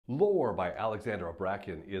Lore by Alexandra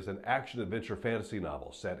Bracken is an action-adventure fantasy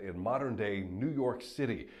novel set in modern-day New York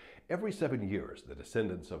City. Every 7 years, the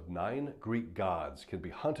descendants of 9 Greek gods can be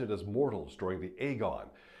hunted as mortals during the Aegon.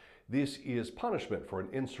 This is punishment for an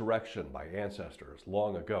insurrection by ancestors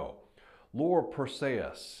long ago. Lore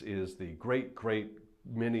Perseus is the great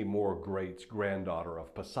many more greats granddaughter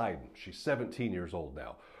of Poseidon. She's 17 years old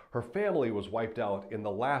now. Her family was wiped out in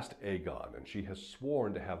the last Aegon, and she has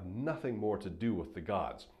sworn to have nothing more to do with the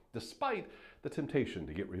gods, despite the temptation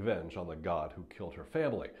to get revenge on the god who killed her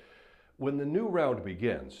family. When the new round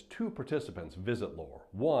begins, 2 participants visit Lore.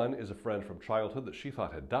 One is a friend from childhood that she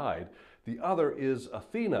thought had died. The other is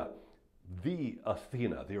Athena, the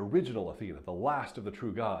original Athena, the last of the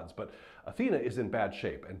true gods. But Athena is in bad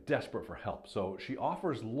shape and desperate for help, so she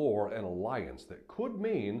offers Lore an alliance that could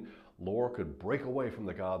mean Lore could break away from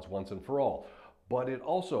the gods once and for all. But it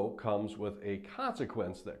also comes with a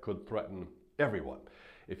consequence that could threaten everyone.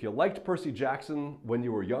 If you liked Percy Jackson when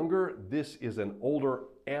you were younger, this is an older,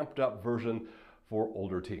 amped up version for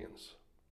older teens.